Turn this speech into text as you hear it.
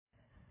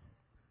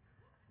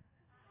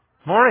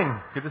Morning.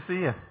 Good to see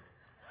you.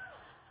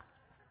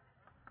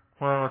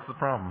 Well, what's the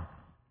problem?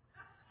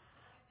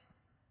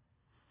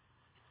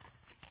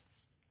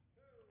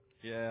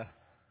 Yeah.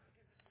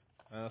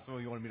 So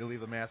you wanted me to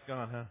leave the mask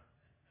on, huh?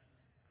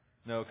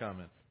 No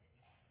comments.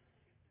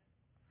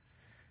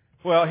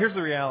 Well, here's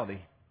the reality.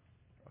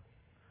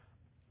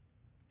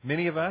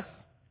 Many of us,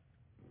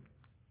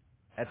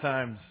 at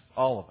times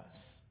all of us,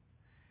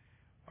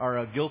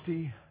 are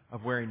guilty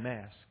of wearing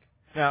masks.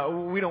 Now,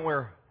 we don't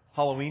wear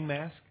Halloween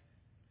masks,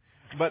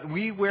 but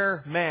we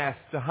wear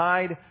masks to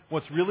hide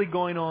what's really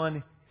going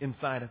on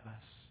inside of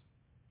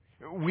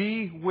us.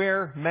 We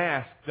wear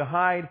masks to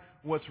hide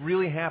what's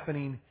really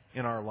happening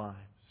in our lives.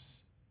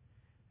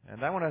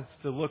 And I want us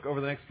to look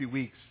over the next few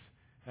weeks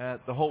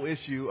at the whole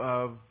issue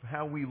of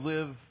how we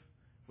live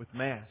with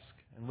masks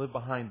and live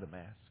behind the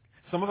mask.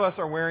 Some of us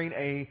are wearing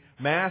a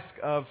mask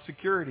of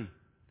security.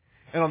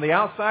 And on the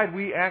outside,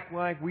 we act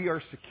like we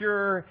are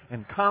secure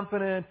and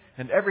confident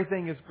and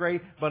everything is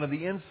great. But on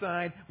the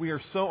inside, we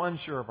are so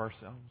unsure of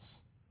ourselves.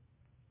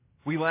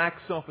 We lack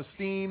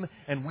self-esteem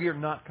and we are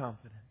not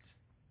confident.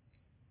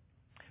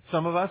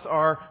 Some of us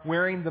are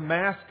wearing the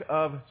mask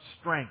of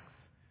strength.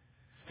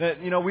 That,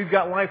 we've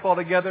got life all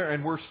together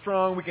and we're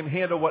strong. We can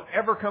handle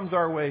whatever comes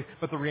our way.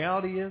 But the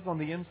reality is, on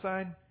the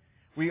inside,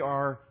 we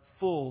are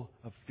full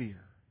of fear.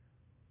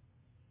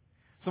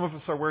 Some of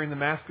us are wearing the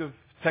mask of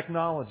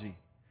technology.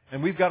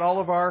 And we've got all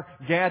of our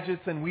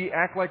gadgets and we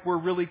act like we're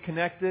really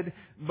connected.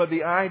 But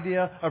the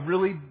idea of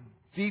really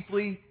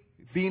deeply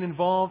being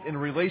involved in a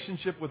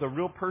relationship with a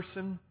real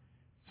person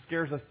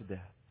scares us to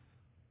death.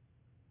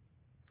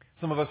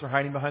 Some of us are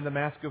hiding behind the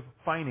mask of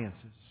finances.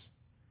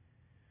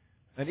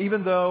 And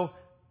even though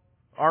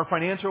our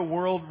financial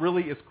world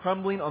really is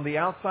crumbling on the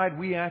outside,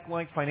 we act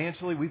like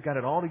financially we've got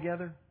it all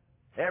together.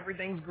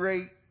 Everything's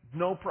great,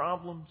 no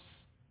problems,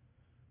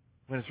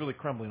 when it's really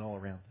crumbling all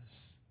around us.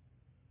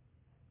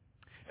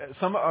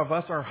 Some of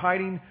us are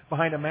hiding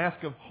behind a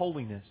mask of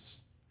holiness.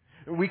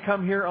 We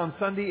come here on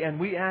Sunday and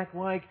we act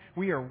like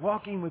we are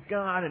walking with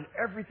God and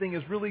everything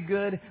is really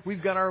good.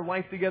 We've got our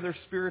life together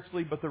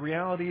spiritually, but the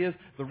reality is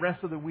the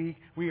rest of the week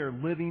we are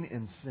living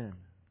in sin.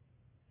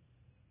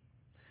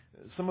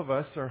 Some of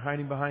us are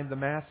hiding behind the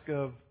mask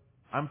of,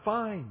 I'm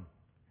fine.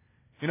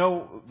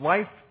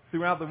 Life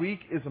throughout the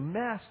week is a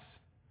mess.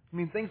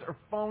 Things are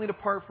falling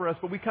apart for us,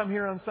 but we come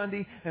here on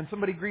Sunday and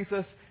somebody greets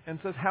us and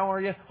says, how are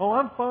you? Oh,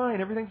 I'm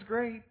fine. Everything's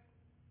great.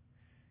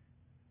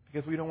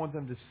 Because we don't want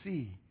them to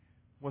see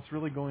what's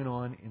really going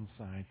on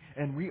inside.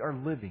 And we are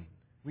living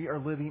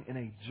in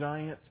a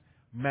giant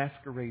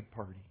masquerade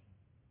party.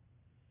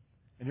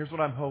 And here's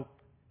what I hope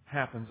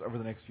happens over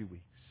the next few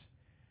weeks.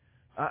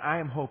 I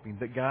am hoping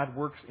that God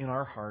works in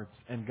our hearts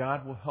and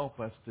God will help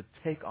us to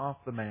take off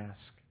the mask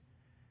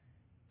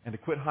and to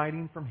quit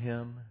hiding from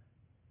Him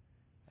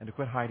and to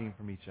quit hiding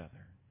from each other.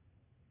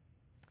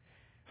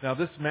 Now,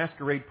 this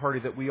masquerade party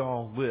that we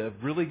all live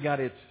really got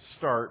its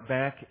start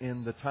back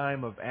in the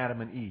time of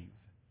Adam and Eve.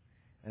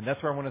 And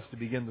that's where I want us to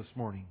begin this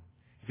morning.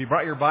 If you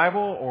brought your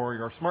Bible or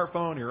your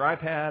smartphone or your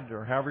iPad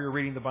or however you're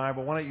reading the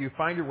Bible, why don't you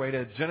find your way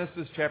to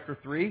Genesis chapter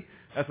 3.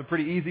 That's a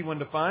pretty easy one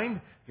to find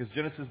because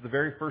Genesis is the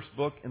very first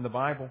book in the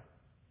Bible.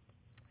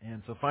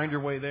 And so find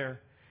your way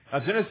there. Now,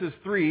 Genesis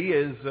 3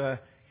 is,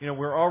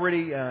 we're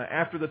already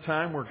after the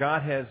time where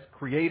God has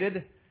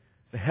created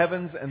the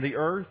heavens and the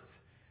earth.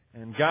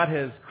 And God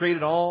has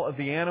created all of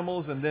the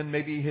animals, and then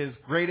maybe His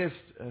greatest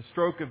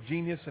stroke of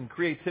genius and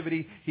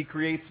creativity, He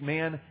creates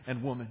man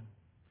and woman,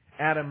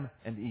 Adam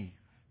and Eve.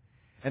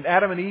 And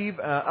Adam and Eve,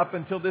 up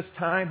until this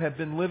time, have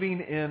been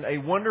living in a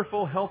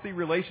wonderful, healthy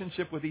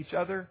relationship with each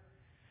other.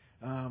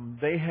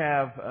 They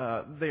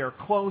are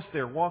close,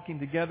 they're walking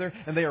together,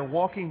 and they are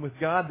walking with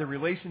God. The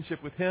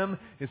relationship with Him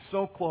is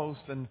so close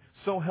and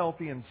so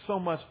healthy and so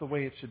much the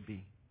way it should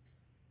be.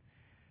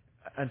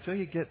 Until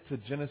you get to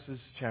Genesis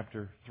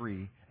chapter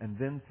 3, and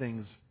then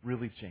things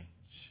really change.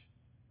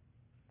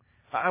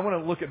 I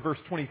want to look at verse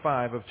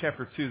 25 of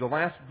chapter 2, the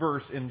last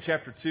verse in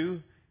chapter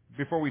 2,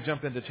 before we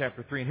jump into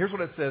chapter 3. And here's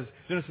what it says,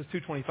 Genesis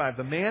 2:25.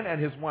 The man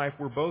and his wife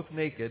were both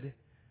naked,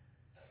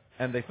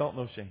 and they felt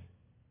no shame.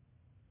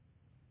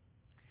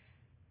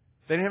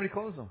 They didn't have any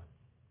clothes on.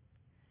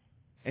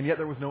 And yet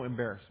there was no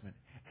embarrassment.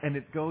 And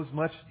it goes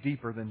much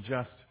deeper than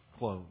just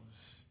clothes.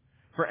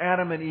 For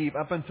Adam and Eve,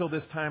 up until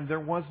this time, there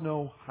was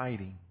no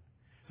hiding.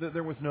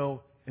 There was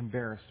no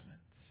embarrassment.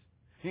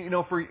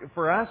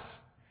 For us,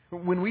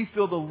 when we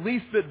feel the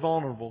least bit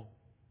vulnerable,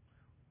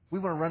 we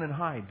want to run and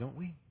hide, don't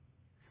we?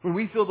 When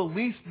we feel the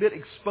least bit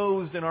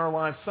exposed in our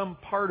lives, some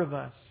part of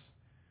us,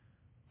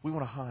 we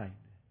want to hide.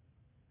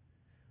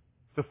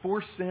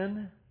 Before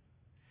sin,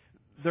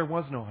 there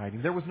was no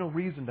hiding. There was no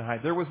reason to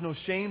hide. There was no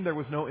shame. There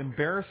was no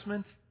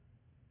embarrassment.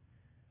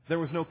 There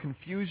was no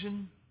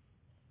confusion.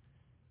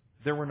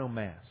 There were no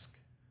masks.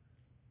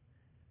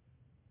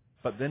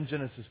 But then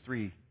Genesis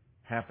 3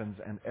 happens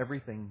and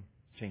everything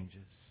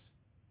changes.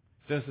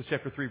 Genesis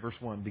chapter 3 verse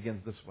 1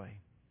 begins this way.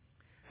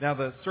 Now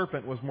the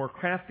serpent was more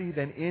crafty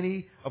than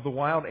any of the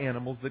wild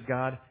animals that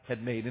God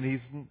had made. And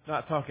he's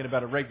not talking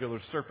about a regular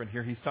serpent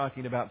here. He's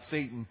talking about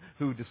Satan,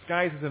 who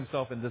disguises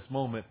himself in this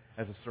moment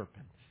as a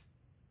serpent.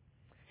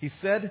 He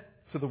said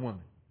to the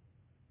woman,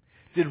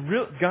 "Did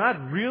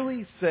God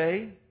really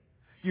say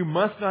you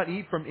must not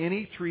eat from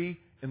any tree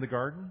in the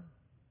garden?"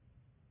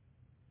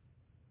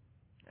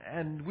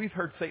 And we've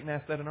heard Satan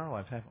ask that in our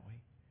lives, haven't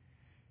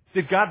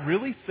we? Did God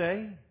really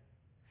say?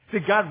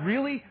 Did God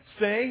really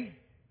say?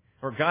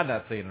 Or God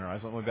not say it in our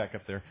eyes. Let me back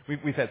up there.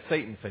 We've had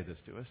Satan say this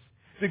to us.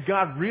 Did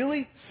God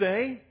really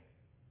say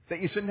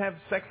that you shouldn't have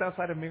sex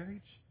outside of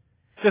marriage?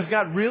 Does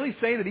God really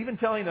say that even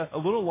telling a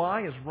little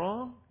lie is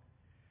wrong?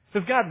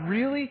 Does God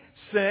really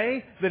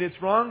say that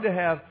it's wrong to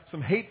have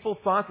some hateful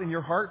thoughts in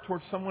your heart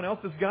towards someone else?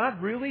 Does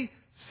God really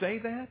say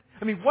that?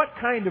 I mean, what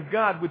kind of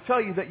God would tell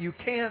you that you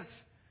can't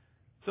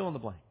fill in the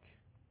blank?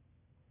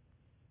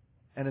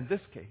 And in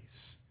this case,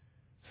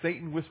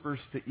 Satan whispers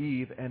to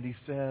Eve and he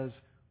says,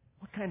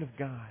 what kind of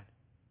God?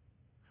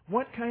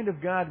 What kind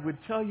of God would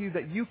tell you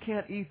that you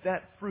can't eat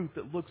that fruit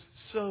that looks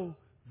so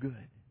good?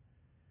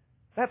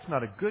 That's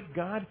not a good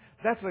God.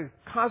 That's a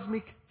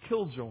cosmic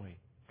killjoy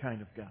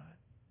kind of God.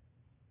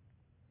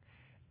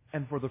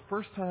 And for the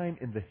first time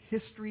in the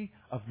history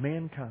of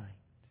mankind,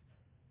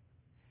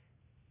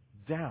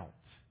 doubt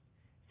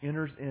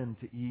enters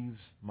into Eve's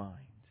mind.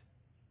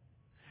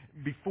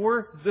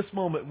 Before this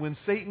moment, when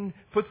Satan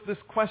puts this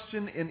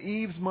question in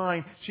Eve's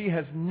mind, she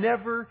has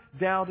never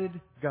doubted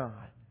God.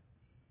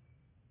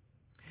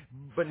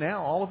 But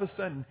now, all of a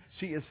sudden,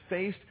 she is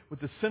faced with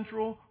the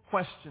central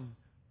question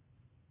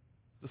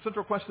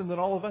that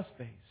all of us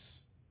face.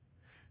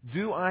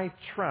 Do I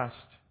trust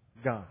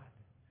God?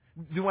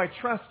 Do I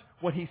trust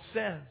what He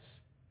says?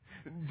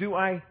 Do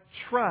I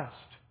trust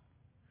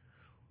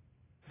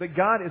that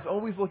God is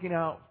always looking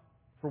out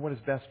for what is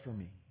best for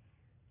me?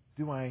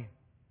 Do I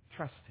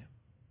trust Him?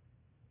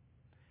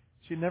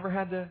 She had never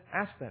had to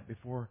ask that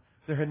before.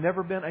 There had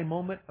never been a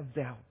moment of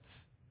doubt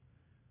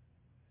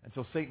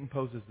until Satan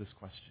poses this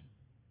question.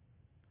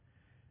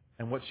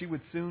 And what she would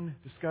soon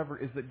discover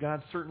is that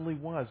God certainly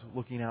was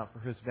looking out for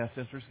His best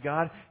interest.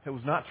 God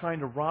was not trying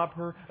to rob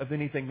her of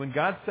anything. When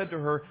God said to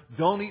her,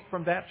 "Don't eat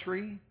from that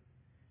tree,"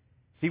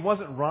 He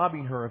wasn't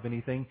robbing her of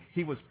anything.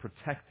 He was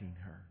protecting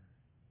her.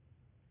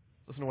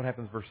 Listen to what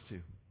happens in verse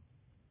 2.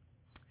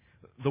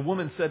 The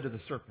woman said to the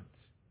serpent,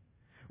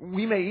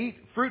 "We may eat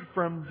fruit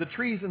from the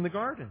trees in the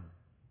garden.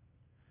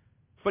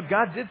 But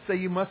God did say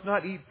you must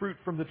not eat fruit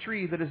from the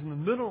tree that is in the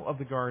middle of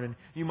the garden.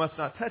 You must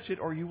not touch it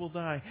or you will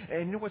die."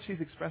 And you know what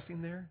she's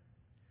expressing there?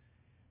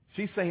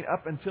 She's saying,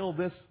 up until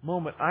this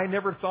moment, I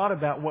never thought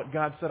about what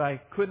God said I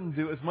couldn't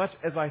do as much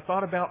as I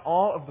thought about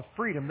all of the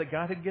freedom that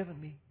God had given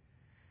me.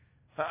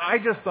 I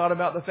just thought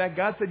about the fact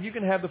God said you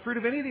can have the fruit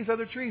of any of these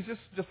other trees.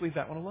 Just leave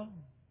that one alone.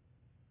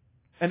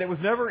 And it was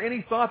never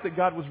any thought that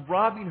God was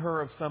robbing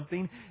her of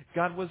something.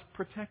 God was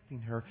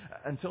protecting her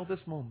until this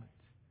moment,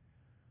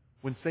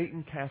 when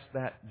Satan cast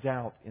that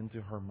doubt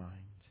into her mind.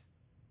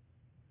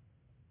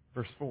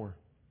 Verse 4.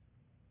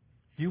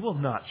 "You will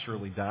not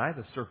surely die,"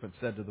 the serpent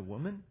said to the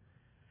woman.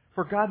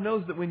 "For God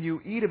knows that when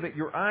you eat of it,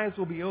 your eyes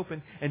will be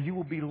open, and you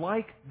will be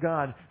like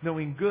God,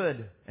 knowing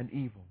good and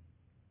evil."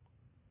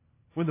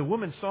 When the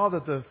woman saw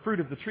that the fruit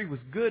of the tree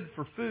was good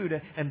for food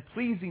and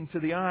pleasing to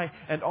the eye,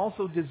 and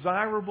also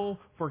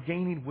desirable for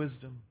gaining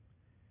wisdom,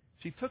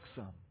 she took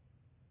some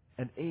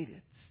and ate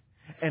it.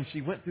 And she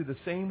went through the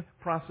same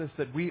process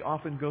that we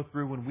often go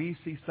through when we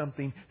see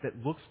something that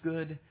looks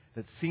good,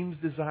 that seems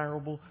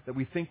desirable, that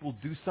we think will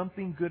do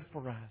something good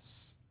for us.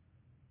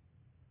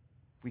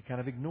 We kind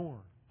of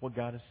ignore what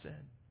God has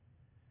said.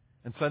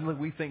 And suddenly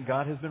we think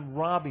God has been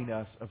robbing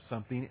us of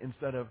something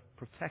instead of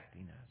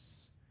protecting us.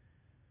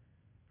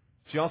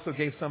 She also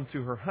gave some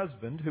to her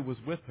husband who was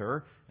with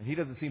her, and he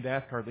doesn't seem to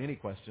ask hardly any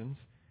questions,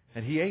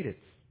 and he ate it.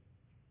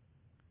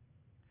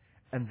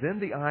 And then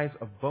the eyes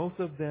of both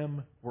of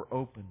them were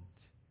opened,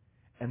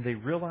 and they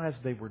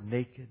realized they were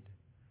naked.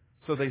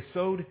 So they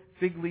sewed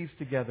fig leaves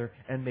together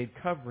and made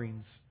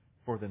coverings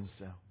for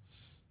themselves.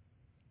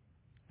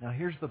 Now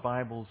here's the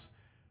Bible's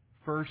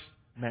first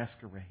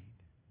masquerade.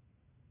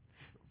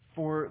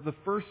 For the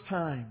first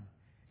time,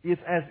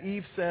 it's as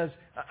Eve says,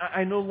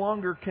 I no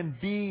longer can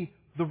be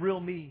the real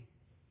me.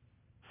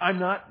 I'm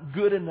not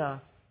good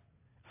enough.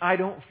 I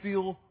don't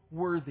feel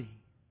worthy.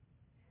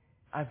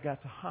 I've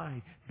got to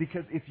hide.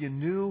 Because if you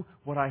knew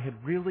what I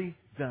had really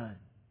done,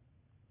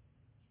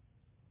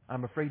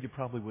 I'm afraid you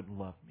probably wouldn't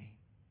love me.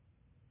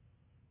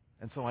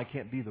 And so I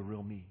can't be the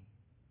real me.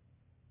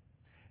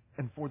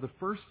 And for the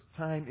first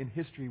time in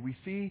history, we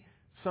see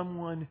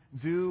someone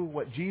do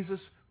what Jesus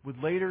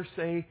would later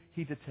say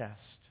he detests.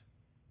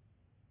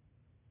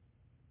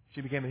 She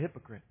became a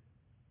hypocrite.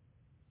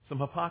 Some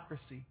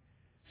hypocrisy.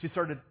 She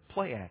started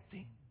play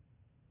acting.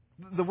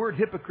 The word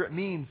hypocrite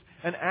means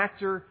an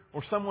actor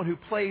or someone who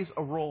plays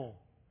a role.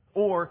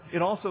 Or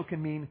it also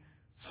can mean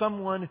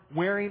someone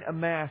wearing a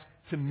mask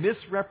to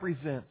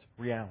misrepresent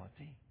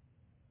reality.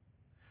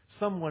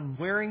 Someone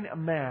wearing a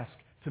mask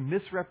to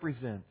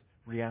misrepresent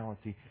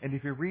reality. And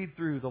if you read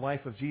through the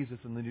life of Jesus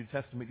in the New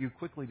Testament, you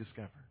quickly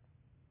discover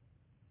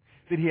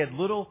that He had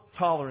little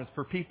tolerance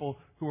for people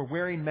who were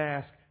wearing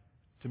masks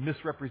to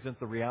misrepresent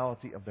the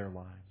reality of their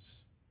lives.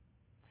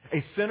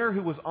 A sinner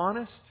who was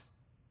honest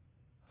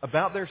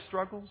about their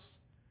struggles,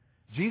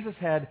 Jesus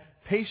had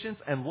patience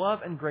and love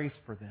and grace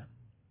for them.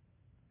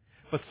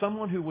 But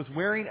someone who was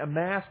wearing a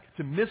mask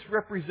to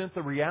misrepresent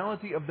the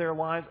reality of their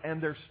lives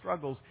and their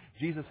struggles,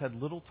 Jesus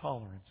had little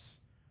tolerance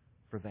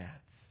for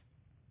that.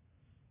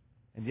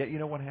 And yet, you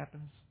know what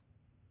happens?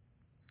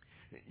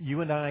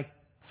 You and I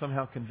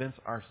somehow convince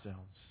ourselves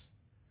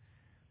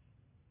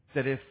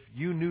that if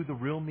you knew the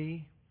real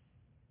me,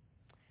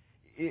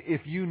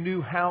 if you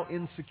knew how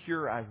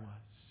insecure I was,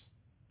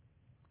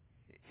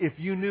 if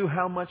you knew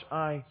how much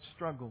I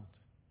struggled,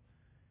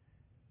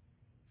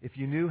 if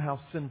you knew how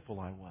sinful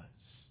I was,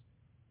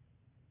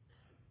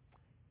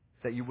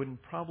 that you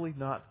wouldn't probably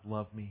not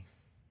love me.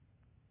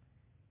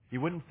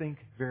 You wouldn't think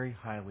very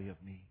highly of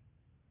me.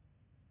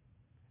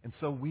 And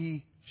so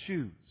we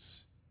choose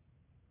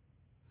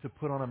to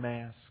put on a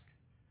mask,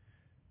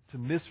 to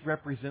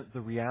misrepresent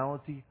the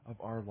reality of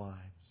our lives.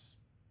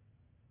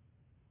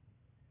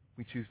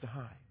 We choose to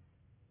hide.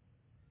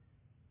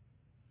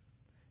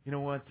 You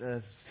know what?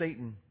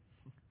 Satan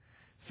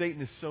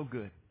is so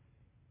good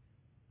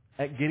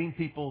at getting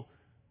people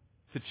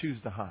to choose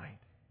to hide.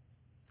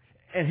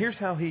 And here's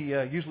how he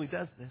usually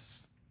does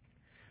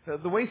this.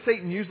 The way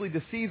Satan usually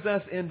deceives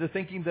us into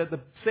thinking that the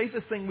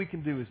safest thing we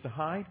can do is to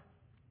hide,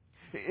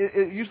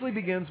 it usually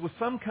begins with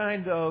some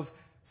kind of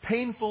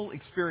painful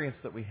experience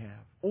that we have.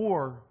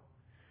 Or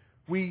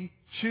we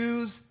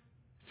choose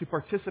to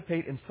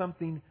participate in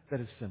something that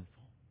is sinful.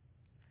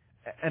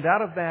 And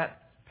out of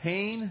that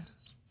pain,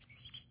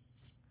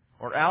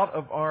 or out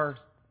of our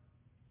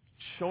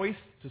choice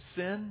to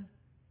sin,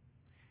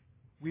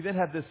 we then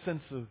have this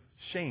sense of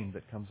shame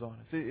that comes on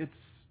us. It's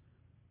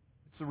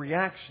a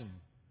reaction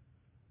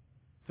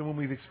to when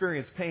we've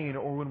experienced pain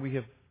or when we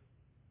have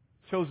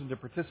chosen to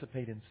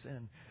participate in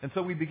sin. And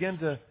so we begin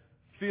to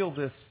feel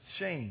this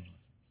shame.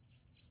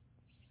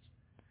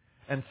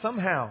 And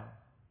somehow,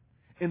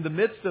 in the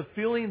midst of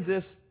feeling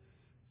this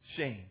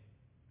shame,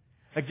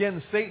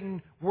 again,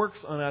 Satan works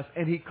on us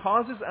and he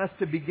causes us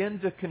to begin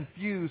to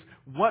confuse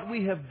what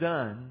we have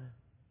done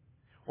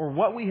or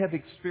what we have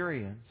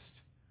experienced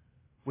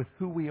with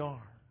who we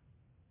are.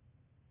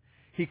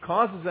 He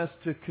causes us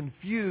to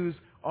confuse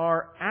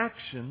our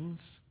actions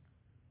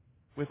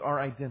with our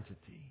identity.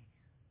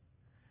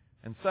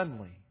 And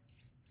suddenly,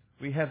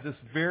 we have this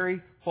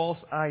very false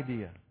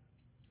idea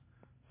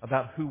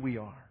about who we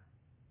are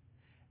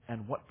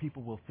and what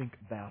people will think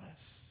about us.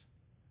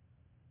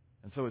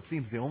 And so it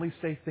seems the only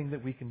safe thing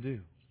that we can do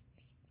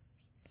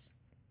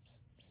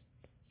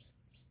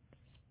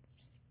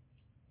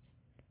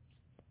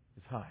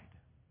is hide.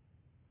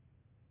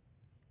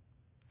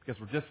 Because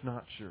we're just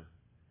not sure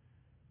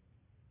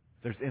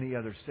there's any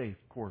other safe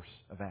course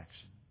of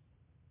action.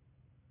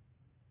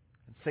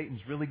 And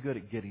Satan's really good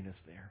at getting us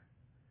there.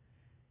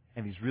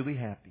 And he's really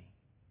happy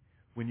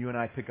when you and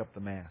I pick up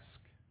the mask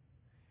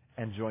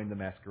and join the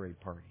masquerade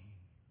party.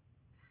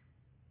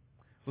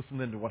 Listen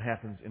then to what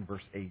happens in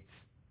verse 8.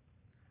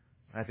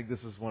 I think this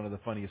is one of the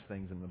funniest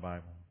things in the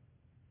Bible.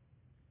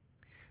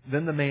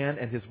 Then the man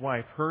and his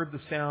wife heard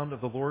the sound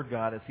of the Lord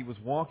God as He was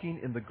walking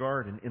in the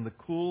garden in the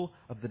cool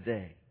of the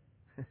day.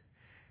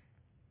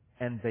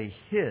 And they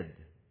hid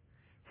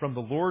from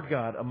the Lord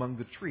God among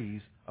the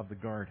trees of the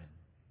garden.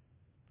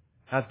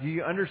 Now, do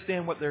you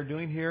understand what they're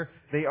doing here?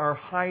 They are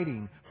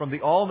hiding from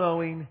the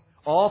all-knowing,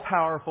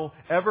 all-powerful,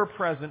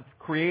 ever-present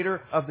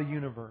Creator of the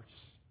universe.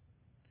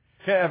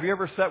 Okay, have you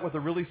ever sat with a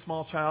really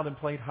small child and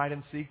played hide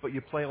and seek, but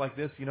you play like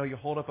this? You know, you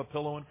hold up a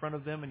pillow in front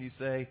of them and you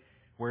say,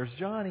 "Where's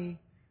Johnny?"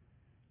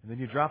 And then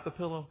you drop the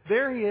pillow.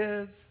 "There he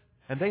is."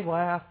 And they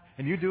laugh.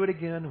 And you do it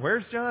again.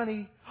 "Where's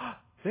Johnny?"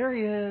 "There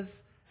he is."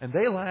 And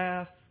they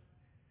laugh.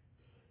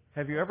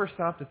 Have you ever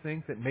stopped to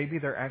think that maybe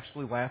they're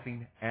actually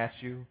laughing at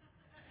you?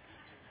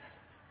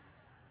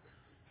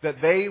 That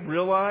they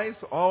realize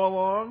all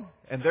along,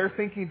 and they're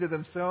thinking to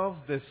themselves,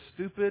 "This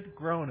stupid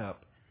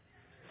grown-up,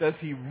 does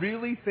he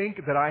really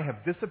think that I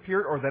have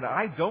disappeared or that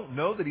I don't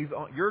know that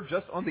you're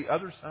just on the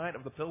other side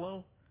of the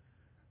pillow?"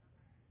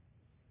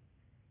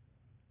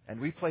 And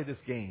we play this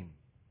game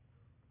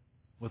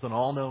with an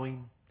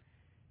all-knowing,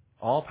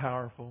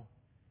 all-powerful,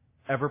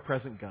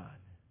 ever-present God.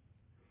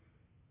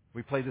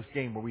 We play this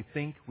game where we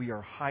think we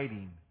are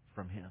hiding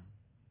from Him.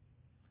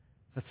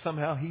 That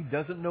somehow He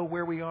doesn't know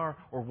where we are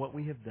or what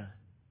we have done.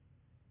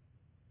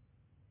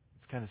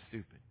 It's kind of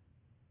stupid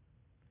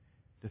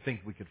to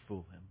think we could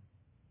fool Him.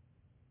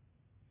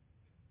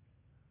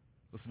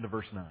 Listen to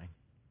verse 9.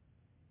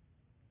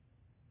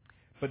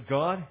 But the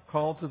Lord God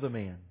called to the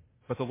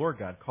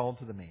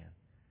man,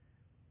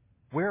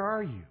 "Where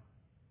are you?"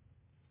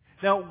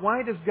 Now,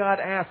 why does God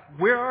ask,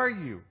 "Where are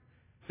you?"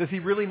 Does He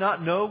really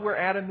not know where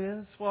Adam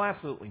is? Well,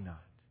 absolutely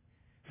not.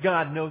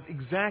 God knows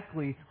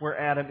exactly where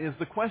Adam is.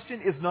 The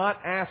question is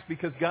not asked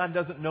because God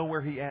doesn't know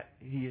where he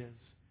is.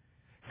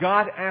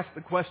 God asked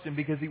the question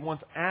because He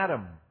wants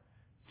Adam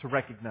to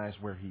recognize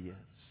where He is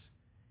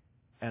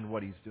and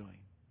what He's doing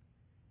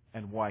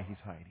and why He's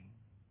hiding.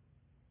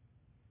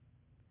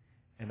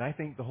 And I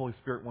think the Holy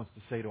Spirit wants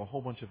to say to a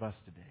whole bunch of us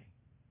today,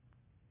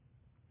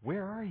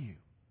 where are you?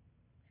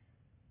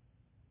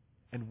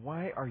 And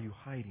why are you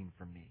hiding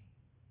from me?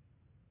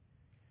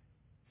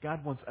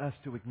 God wants us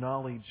to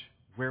acknowledge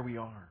where we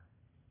are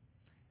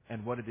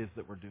and what it is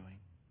that we're doing.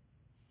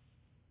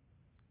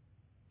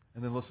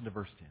 And then listen to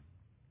verse 10.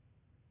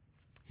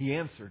 He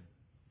answered,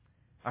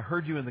 I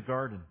heard you in the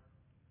garden,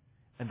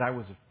 and I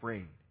was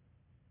afraid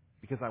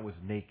because I was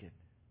naked,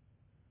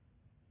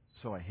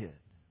 so I hid.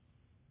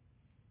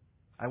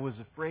 I was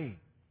afraid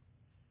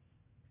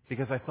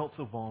because I felt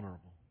so vulnerable.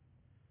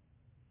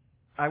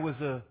 I was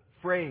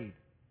afraid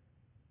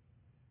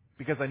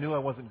because I knew I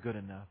wasn't good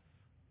enough.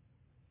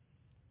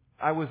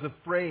 I was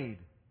afraid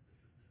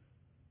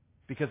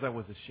because I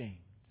was ashamed.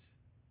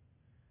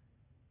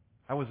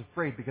 I was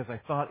afraid because I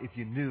thought if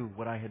you knew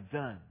what I had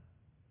done,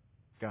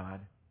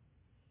 God,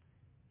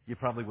 you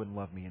probably wouldn't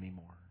love me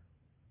anymore.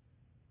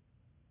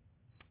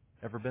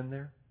 Ever been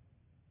there?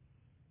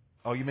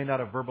 Oh, you may not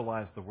have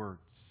verbalized the words,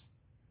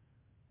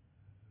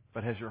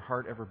 but has your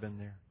heart ever been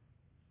there?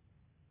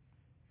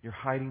 You're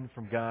hiding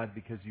from God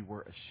because you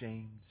were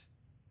ashamed.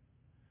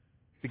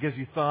 Because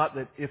you thought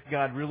that if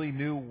God really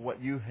knew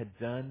what you had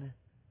done,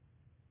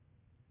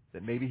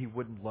 that maybe He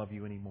wouldn't love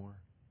you anymore.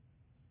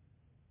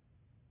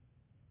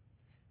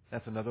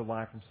 That's another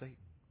lie from Satan.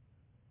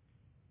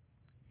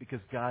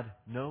 Because God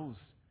knows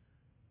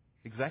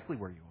exactly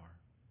where you are,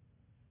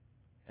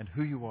 and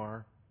who you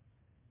are,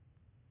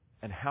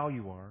 and how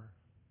you are,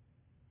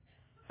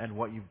 and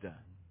what you've done.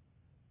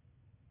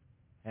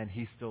 And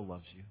He still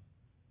loves you.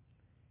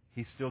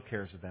 He still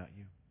cares about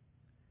you.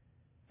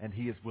 And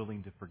He is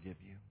willing to forgive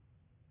you.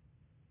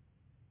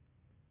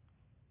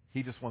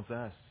 He just wants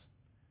us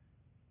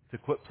to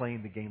quit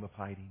playing the game of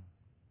hiding.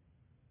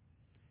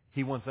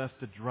 He wants us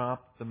to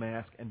drop the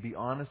mask and be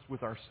honest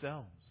with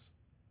ourselves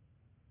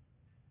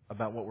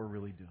about what we're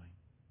really doing.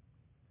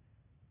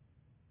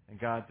 And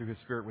God, through His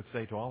Spirit, would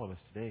say to all of us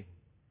today,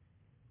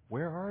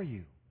 where are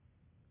you?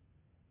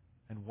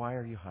 And why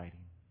are you hiding?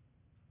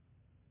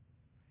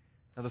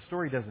 Now, the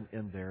story doesn't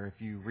end there. If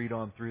you read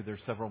on through, there's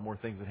several more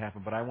things that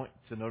happen. But I want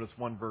to notice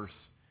one verse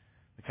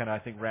that kind of, I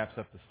think, wraps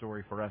up the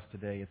story for us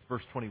today. It's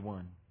verse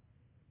 21.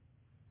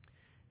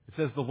 It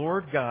says, the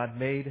Lord God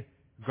made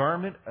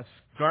garments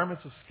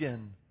of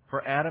skin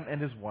for Adam and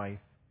his wife,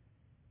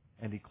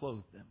 and He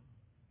clothed them.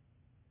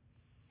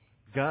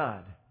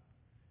 God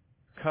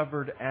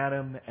covered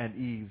Adam and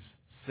Eve's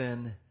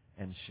sin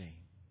and shame.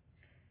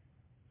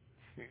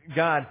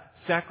 God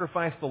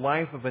sacrificed the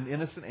life of an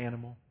innocent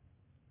animal.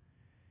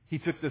 He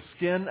took the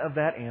skin of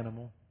that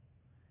animal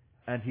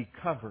and He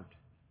covered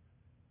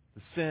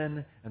the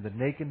sin and the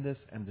nakedness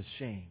and the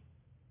shame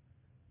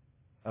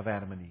of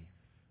Adam and Eve.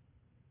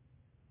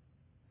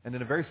 And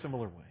in a very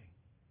similar way,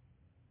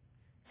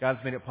 God's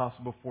made it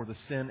possible for the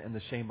sin and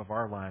the shame of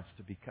our lives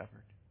to be covered.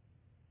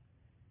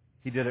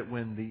 He did it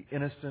when the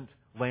innocent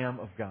Lamb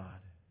of God,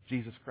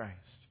 Jesus Christ,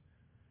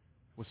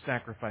 was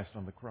sacrificed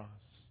on the cross.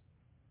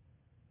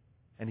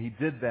 And He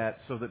did that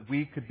so that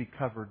we could be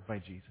covered by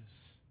Jesus.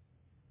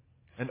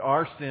 And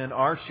our sin,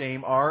 our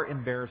shame, our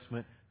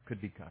embarrassment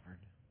could be covered.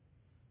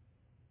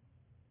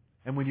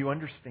 And when you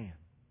understand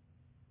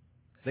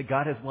that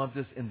God has loved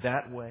us in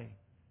that way,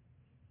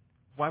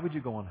 why would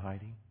you go on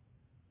hiding?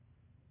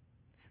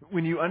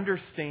 When you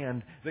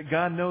understand that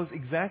God knows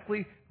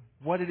exactly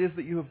what it is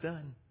that you have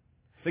done,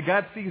 that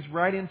God sees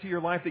right into your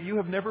life, that you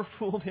have never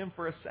fooled Him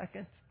for a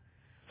second.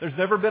 There's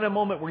never been a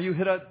moment where you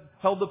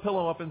held the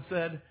pillow up and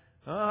said,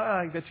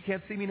 I bet you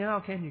can't see me now,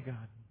 can you,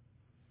 God?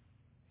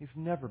 He's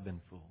never been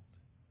fooled.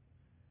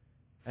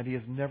 And He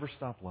has never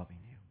stopped loving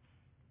you.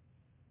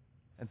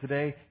 And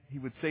today, He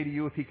would say to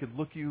you, if He could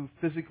look you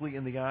physically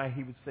in the eye,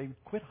 He would say,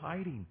 quit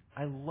hiding.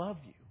 I love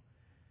you.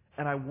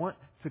 And I want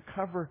to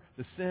cover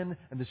the sin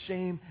and the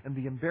shame and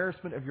the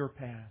embarrassment of your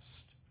past.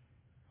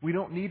 We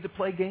don't need to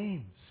play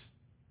games.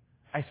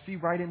 I see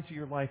right into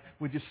your life.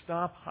 Would you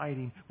stop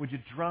hiding? Would you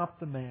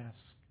drop the mask?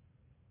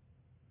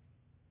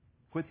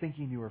 Quit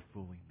thinking you are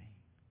fooling me.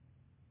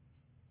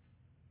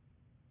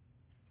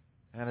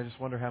 And I just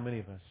wonder how many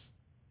of us,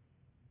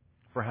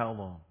 for how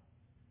long,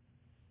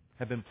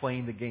 have been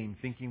playing the game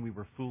thinking we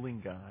were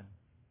fooling God.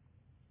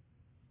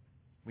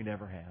 We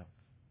never have.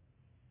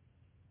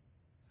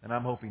 And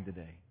I'm hoping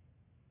today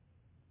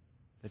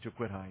that you'll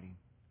quit hiding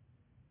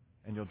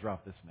and you'll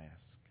drop this mask.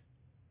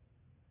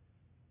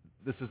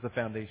 This is the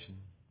foundation.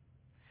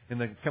 In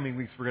the coming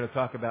weeks, we're going to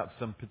talk about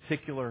some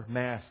particular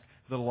masks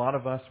that a lot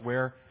of us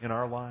wear in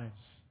our lives.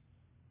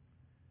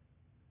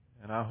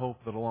 And I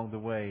hope that along the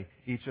way,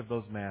 each of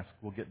those masks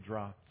will get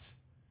dropped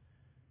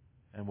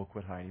and we'll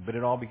quit hiding. But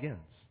it all begins.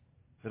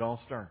 It all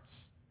starts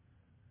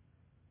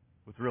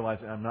with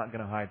realizing I'm not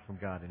going to hide from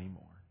God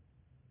anymore.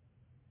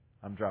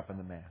 I'm dropping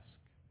the mask.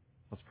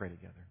 Let's pray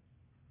together.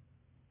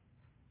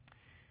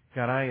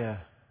 God, I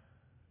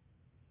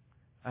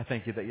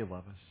thank You that You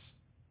love us.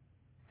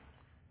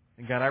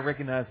 And God, I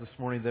recognize this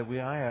morning that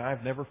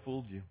I've never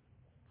fooled You.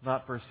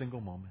 not for a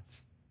single moment.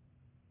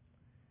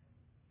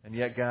 And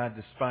yet, God,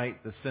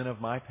 despite the sin of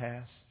my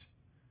past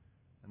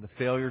and the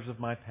failures of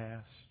my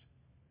past,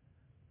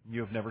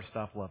 you have never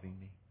stopped loving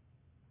me.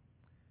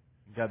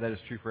 And God, that is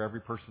true for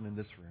every person in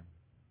this room.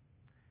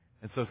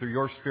 And so through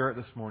your Spirit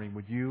this morning,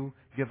 would you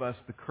give us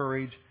the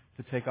courage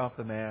to take off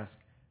the mask,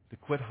 to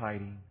quit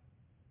hiding,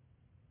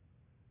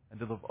 and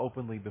to live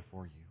openly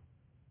before you.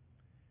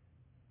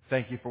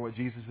 Thank you for what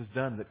Jesus has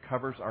done that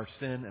covers our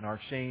sin and our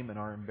shame and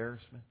our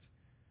embarrassment.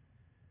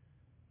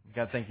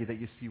 God, thank you that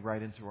you see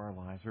right into our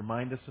lives.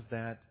 Remind us of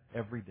that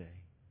every day.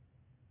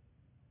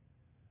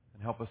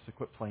 And help us to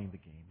quit playing the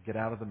game, get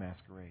out of the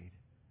masquerade,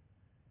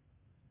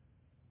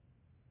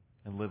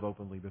 and live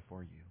openly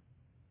before you.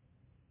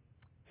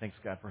 Thanks,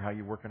 God, for how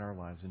you work in our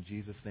lives. In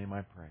Jesus' name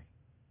I pray.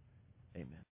 Amen.